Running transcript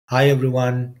Hi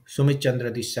everyone, Sumit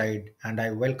Chandra this side, and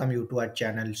I welcome you to our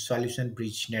channel Solution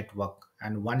Bridge Network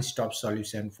and one-stop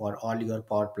solution for all your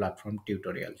Power Platform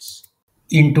tutorials.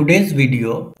 In today's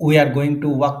video, we are going to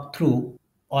walk through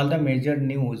all the major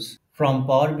news from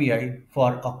Power BI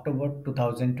for October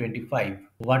 2025.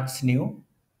 What's new,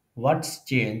 what's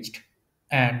changed,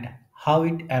 and how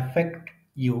it affect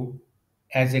you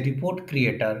as a report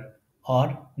creator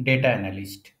or data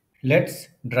analyst. Let's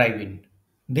dive in.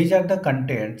 These are the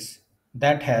contents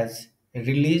that has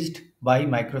released by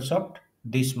Microsoft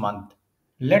this month.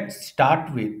 Let's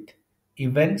start with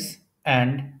events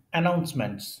and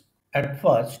announcements. At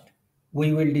first,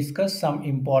 we will discuss some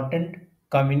important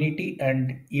community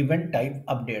and event type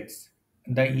updates.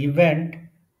 The event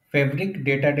Fabric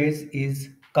Data Days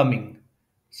is coming.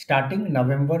 Starting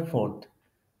November 4th,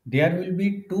 there will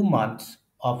be 2 months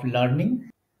of learning,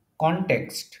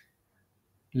 context,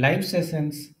 live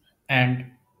sessions, and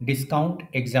discount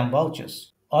exam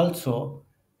vouchers. Also,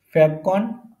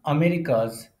 FabCon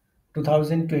Americas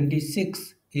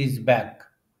 2026 is back,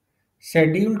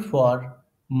 scheduled for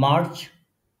March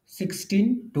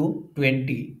 16 to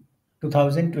 20,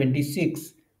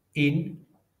 2026 in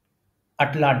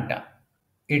Atlanta.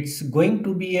 It's going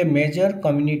to be a major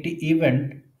community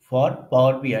event for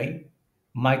Power BI,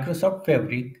 Microsoft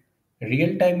Fabric,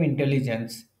 real-time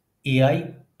intelligence,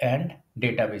 AI, and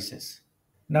databases.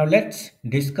 Now let's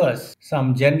discuss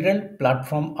some general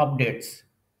platform updates.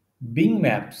 Bing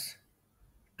Maps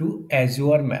to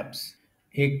Azure Maps.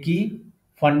 A key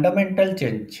fundamental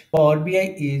change. Power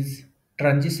BI is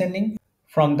transitioning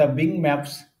from the Bing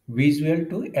Maps visual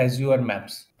to Azure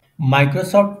Maps.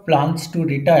 Microsoft plans to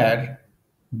retire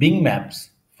Bing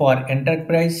Maps for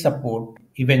enterprise support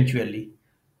eventually.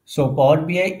 So Power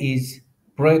BI is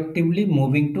proactively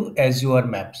moving to Azure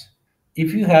Maps.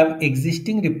 If you have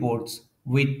existing reports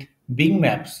with Bing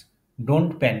Maps,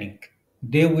 don't panic.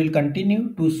 They will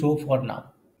continue to show for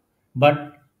now,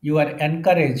 but you are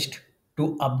encouraged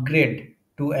to upgrade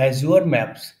to Azure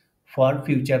Maps for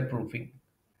future proofing.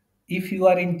 If you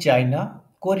are in China,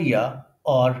 Korea,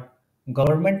 or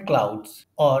government clouds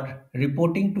or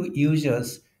reporting to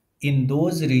users in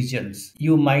those regions,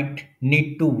 you might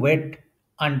need to wait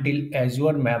until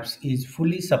Azure Maps is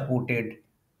fully supported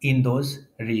in those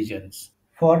regions.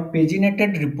 For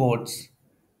paginated reports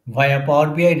via Power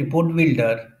BI Report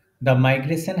Builder, the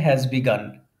migration has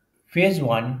begun. Phase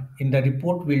 1 in the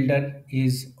Report Builder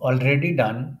is already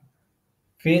done.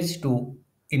 Phase 2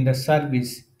 in the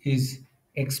service is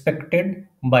expected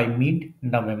by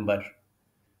mid-November.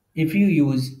 If you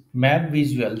use map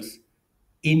visuals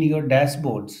in your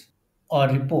dashboards or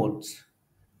reports,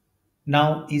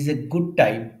 now is a good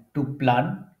time to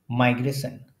plan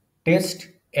migration. Test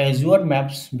Azure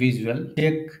Maps visual,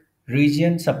 check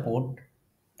region support,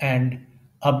 and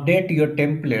update your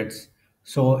templates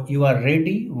so you are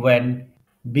ready when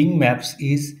Bing Maps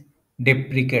is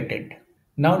deprecated.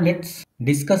 Now let's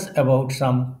discuss about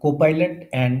some Copilot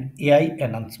and AI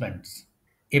announcements.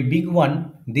 A big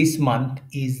one this month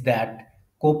is that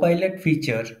Copilot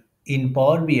feature in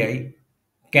Power BI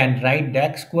can write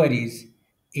DAX queries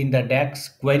in the DAX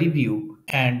query view,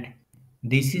 and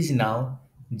this is now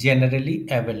generally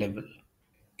available.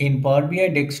 In Power BI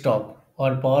Desktop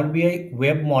or Power BI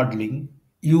Web Modeling,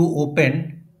 you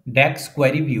open DAX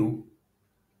query view,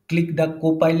 click the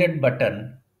Copilot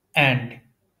button, and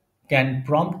can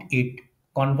prompt it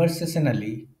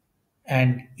conversationally,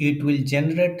 and it will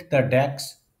generate the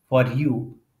DAX for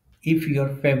you if your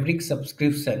Fabric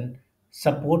subscription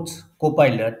supports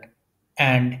Copilot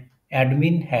and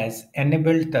admin has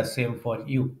enabled the same for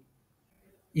you.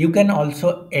 You can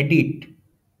also edit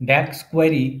DAX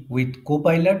query with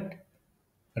Copilot,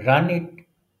 run it,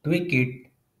 tweak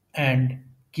it, and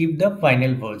keep the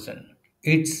final version.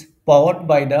 It's powered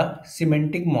by the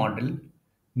semantic model,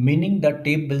 meaning the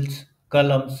tables,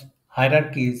 columns,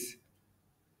 hierarchies,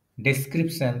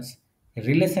 descriptions,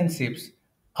 relationships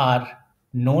are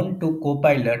known to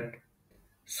Copilot,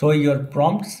 so your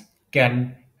prompts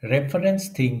can reference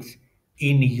things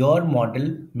in your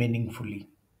model meaningfully.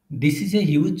 This is a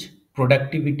huge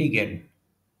productivity gain.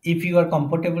 If you are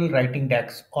comfortable writing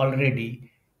DAX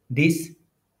already, this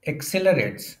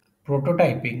accelerates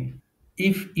prototyping.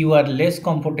 If you are less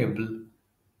comfortable,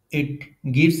 it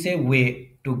gives a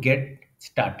way to get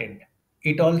started.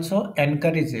 It also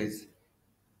encourages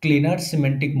cleaner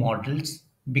semantic models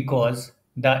because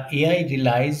the AI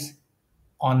relies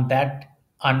on that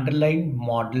underlying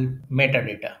model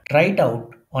metadata. Try it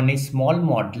out on a small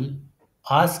model,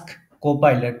 ask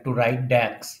Copilot to write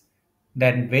DAX,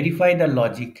 then verify the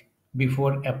logic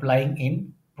before applying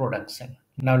in production.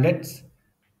 Now let's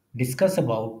discuss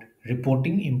about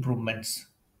reporting improvements.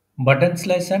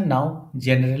 Buttons are now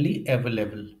generally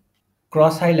available.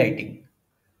 Cross highlighting,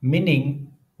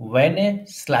 meaning when a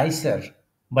slicer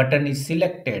button is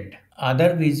selected, other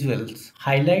visuals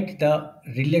highlight the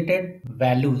related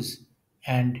values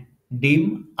and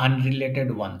dim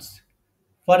unrelated ones.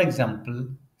 For example,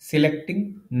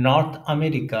 selecting North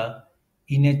America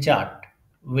in a chart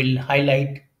will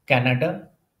highlight Canada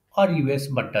or US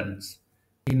buttons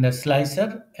in the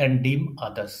slicer and dim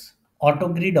others. Auto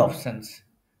grid options.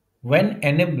 When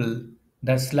enabled,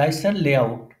 the slicer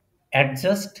layout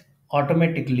adjusts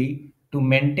automatically to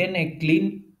maintain a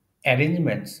clean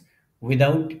arrangements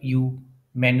without you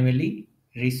manually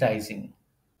resizing.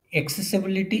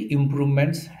 Accessibility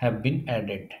improvements have been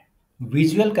added.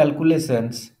 Visual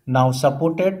calculations now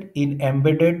supported in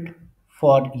embedded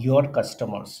for your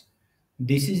customers.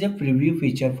 This is a preview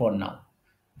feature for now.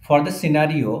 For the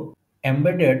scenario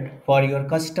embedded for your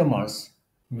customers,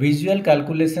 visual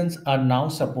calculations are now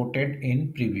supported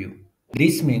in preview.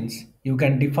 This means you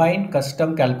can define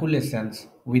custom calculations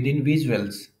within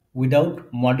visuals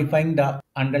without modifying the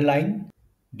underlying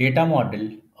data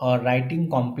model or writing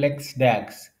complex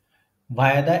DAGs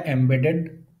via the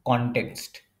embedded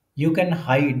context. You can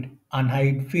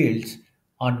unhide fields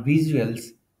on visuals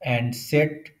and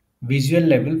set visual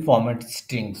level format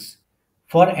strings.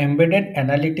 For embedded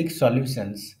analytic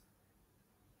solutions,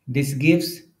 this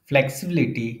gives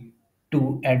flexibility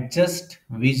to adjust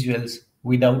visuals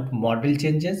without model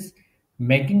changes,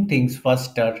 making things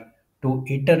faster to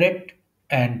iterate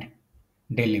and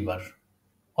deliver.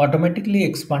 Automatically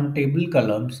expand table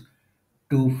columns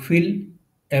to fill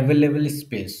available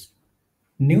space.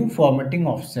 New formatting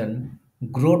option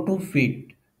grow to fit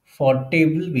for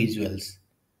table visuals.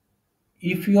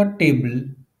 If your table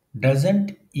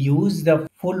doesn't use the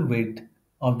full width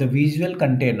of the visual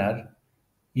container,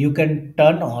 you can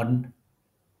turn on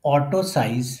auto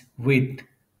size width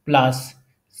plus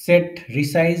set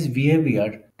resize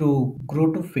behavior to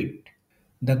grow to fit.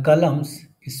 The columns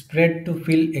spread to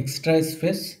fill extra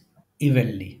space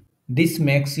evenly. This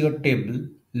makes your table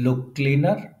look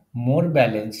cleaner, more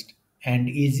balanced, and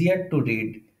easier to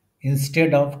read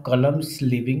instead of columns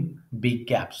leaving big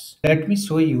gaps. Let me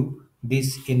show you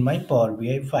this in my Power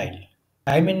BI file.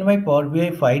 I'm in my Power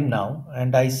BI file now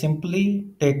and I simply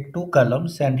take two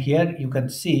columns and here you can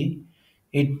see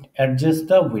it adjusts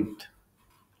the width.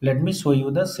 Let me show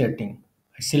you the setting.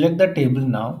 I select the table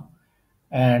now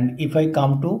and if I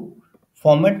come to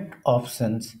format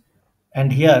options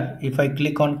and here if I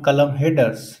click on column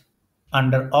headers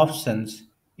under options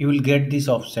you will get this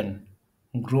option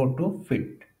grow to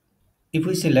fit. If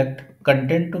we select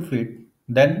content to fit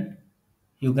then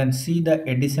you can see the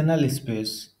additional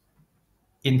space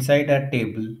inside a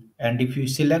table and if you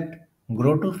select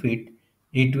grow to fit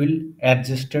it will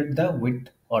adjust the width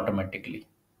automatically.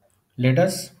 Let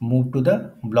us move to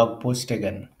the blog post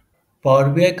again. Power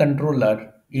BI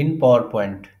controller in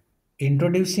PowerPoint.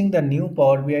 Introducing the new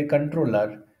Power BI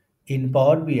controller in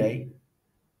Power BI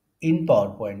in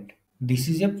PowerPoint. This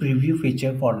is a preview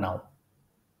feature for now.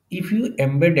 If you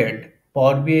embedded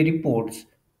Power BI reports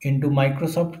into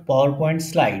Microsoft PowerPoint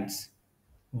slides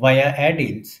via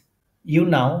add-ins, you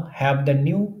now have the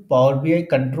new Power BI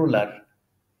controller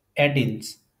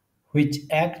add-ins, which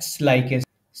acts like a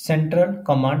central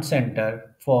command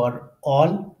center for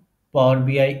all Power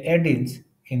BI add-ins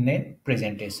in a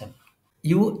presentation.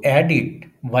 You add it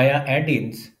via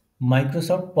add-ins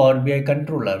Microsoft Power BI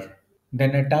controller.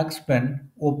 Then a task pane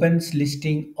opens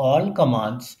listing all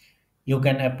commands you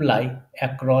can apply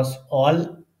across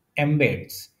all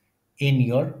embeds in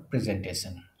your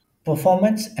presentation.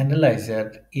 Performance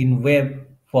Analyzer in Web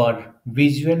for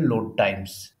visual load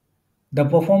times. The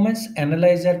Performance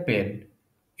Analyzer pane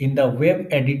in the web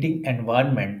editing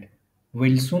environment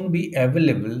will soon be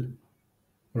available,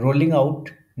 rolling out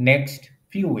next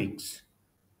few weeks.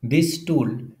 This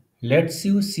tool lets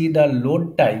you see the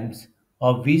load times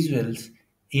of visuals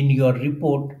in your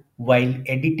report while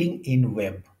editing in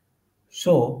web.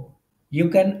 So you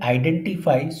can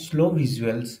identify slow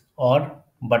visuals or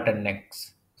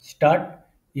bottlenecks. Start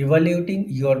evaluating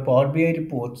your Power BI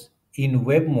reports in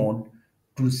web mode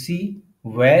to see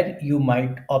where you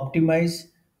might optimize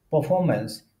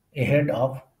performance ahead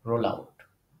of rollout.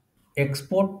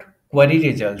 Export query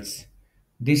results.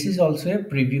 This is also a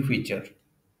preview feature.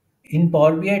 In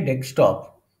Power BI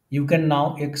Desktop, you can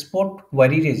now export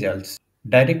query results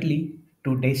directly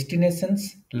to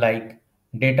destinations like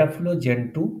Dataflow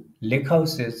Gen 2,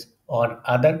 Lakehouses, or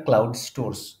other cloud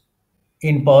stores.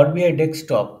 In Power BI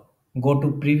Desktop, go to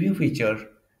Preview feature,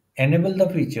 enable the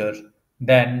feature,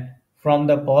 then from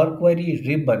the Power Query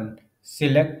ribbon,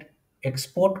 select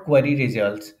Export Query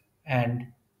Results and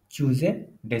choose a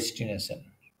destination.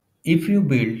 If you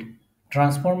build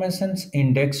transformations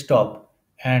in desktop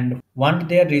and want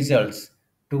their results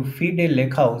to feed a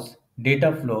lakehouse,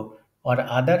 data flow, or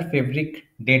other fabric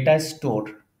data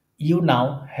store, you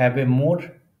now have a more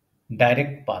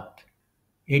direct path.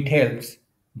 It helps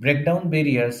break down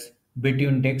barriers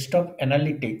between desktop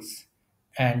analytics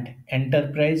and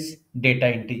enterprise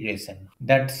data integration.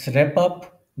 That's wrap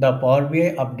up the Power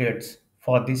BI updates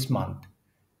for this month.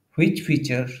 Which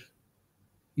feature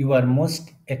you are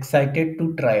most excited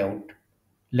to try out?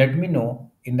 Let me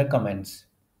know in the comments.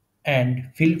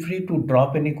 And feel free to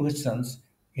drop any questions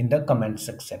in the comment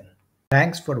section.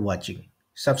 Thanks for watching.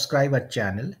 Subscribe our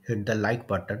channel, hit the like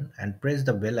button and press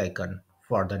the bell icon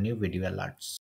for the new video alerts.